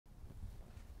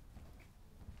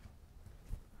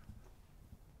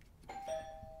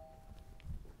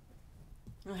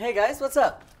Hey guys, what's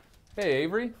up? Hey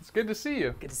Avery, it's good to see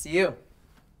you. Good to see you.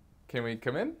 Can we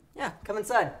come in? Yeah, come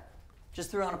inside.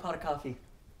 Just threw on a pot of coffee.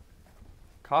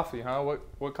 Coffee, huh?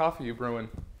 What coffee you brewing?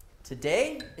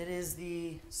 Today, it is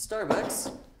the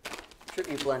Starbucks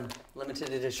Tribute Blend, limited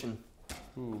edition.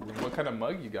 Ooh, and what kind of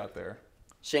mug you got there?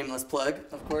 Shameless plug,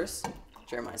 of course.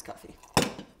 Jeremiah's Coffee.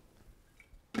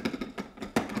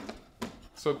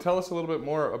 So tell us a little bit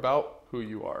more about who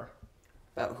you are.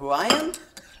 About who I am?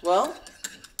 Well,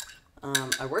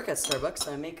 I work at Starbucks,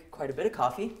 so I make quite a bit of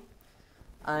coffee.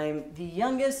 I'm the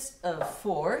youngest of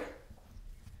four.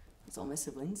 That's all my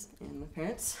siblings and my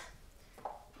parents.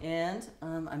 And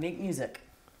I make music.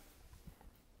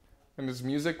 And is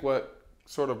music what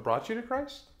sort of brought you to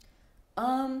Christ?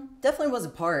 Definitely was a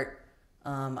part.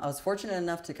 I was fortunate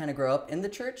enough to kind of grow up in the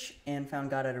church and found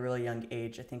God at a really young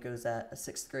age. I think it was at a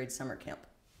 6th grade summer camp.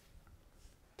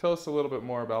 Tell us a little bit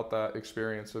more about that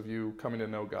experience of you coming to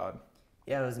know God.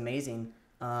 Yeah, it was amazing.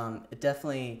 It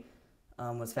definitely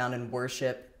was found in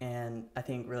worship, and I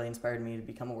think really inspired me to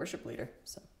become a worship leader.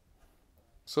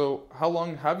 So how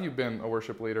long have you been a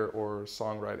worship leader or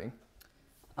songwriting?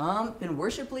 Been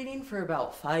worship leading for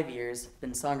about 5 years.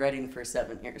 Been songwriting for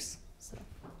 7 years. So.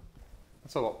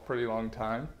 That's a pretty long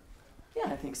time. Yeah,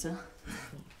 I think so.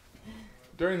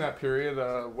 During that period,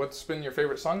 what's been your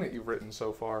favorite song that you've written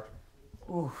so far?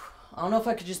 Ooh, I don't know if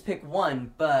I could just pick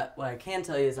one, but what I can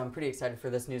tell you is I'm pretty excited for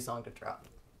this new song to drop.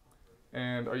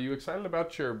 And are you excited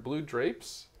about your blue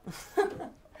drapes?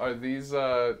 Are these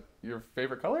your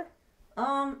favorite color?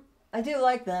 I do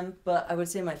like them, but I would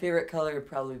say my favorite color would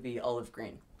probably be olive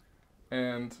green.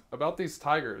 And about these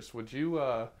tigers, would you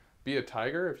be a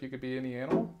tiger if you could be any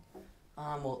animal?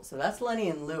 Well, so that's Lenny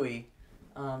and Louie.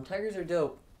 Tigers are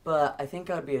dope, but I think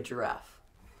I'd be a giraffe.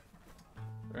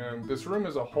 And this room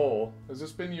as a whole, has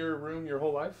this been your room your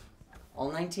whole life? All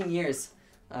 19 years.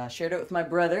 Shared it with my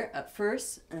brother at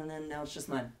first, and then now it's just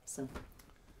mine.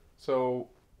 So,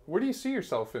 where do you see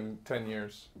yourself in 10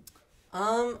 years?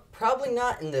 Probably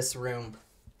not in this room.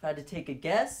 If I had to take a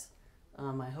guess,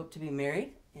 I hope to be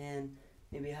married and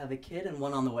maybe have a kid and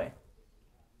one on the way.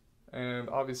 And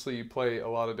obviously you play a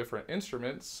lot of different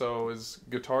instruments, so is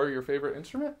guitar your favorite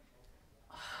instrument?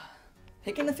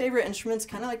 Picking a favorite instrument's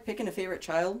kind of like picking a favorite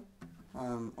child.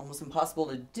 Almost impossible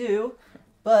to do,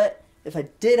 but if I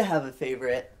did have a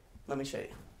favorite, let me show you.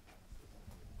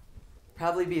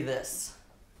 Probably be this,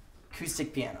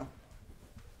 acoustic piano.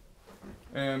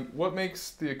 And what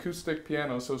makes the acoustic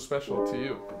piano so special to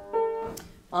you?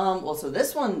 Well, so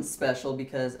this one's special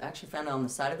because I actually found it on the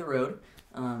side of the road,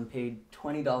 paid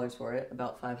 $20 for it,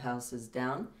 about 5 houses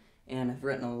down, and I've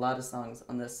written a lot of songs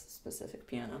on this specific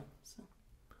piano.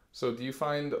 So do you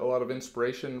find a lot of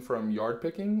inspiration from yard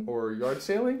picking or yard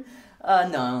sailing?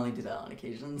 No, I only do that on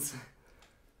occasions.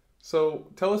 So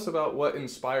tell us about what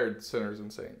inspired Sinners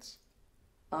and Saints.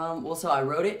 Well, so I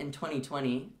wrote it in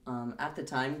 2020. At the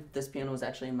time, this piano was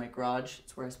actually in my garage.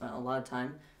 It's where I spent a lot of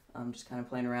time just kind of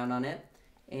playing around on it.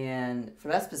 And for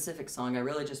that specific song, I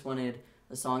really just wanted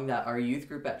a song that our youth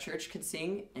group at church could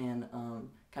sing and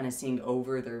kind of sing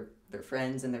over their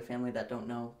friends and their family that don't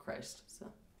know Christ.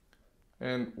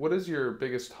 And what is your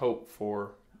biggest hope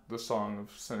for the song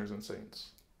of Sinners and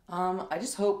Saints? I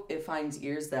just hope it finds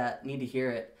ears that need to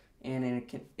hear it, and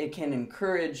it can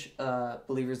encourage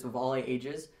believers of all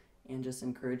ages and just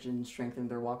encourage and strengthen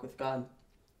their walk with God.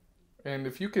 And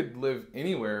if you could live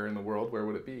anywhere in the world, where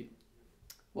would it be?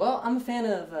 Well, I'm a fan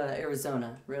of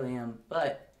Arizona, really am,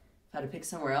 but if I had to pick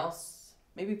somewhere else,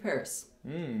 maybe Paris.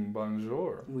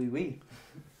 Bonjour. Oui, oui.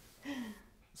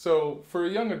 So for a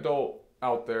young adult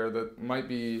out there that might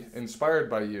be inspired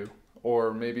by you,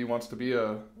 or maybe wants to be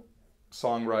a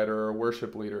songwriter or a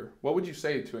worship leader, what would you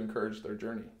say to encourage their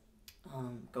journey?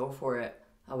 Go for it.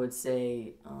 I would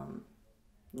say,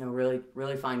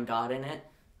 really find God in it.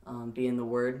 Be in the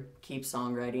Word, keep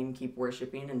songwriting, keep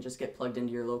worshiping, and just get plugged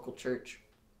into your local church.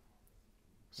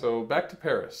 So back to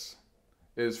Paris.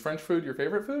 Is French food your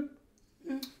favorite food?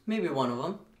 Maybe one of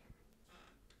them.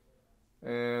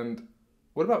 And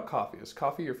what about coffee? Is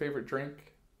coffee your favorite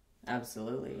drink?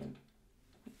 Absolutely.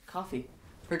 Coffee.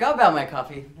 Forgot about my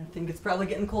coffee. I think it's probably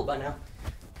getting cold by now.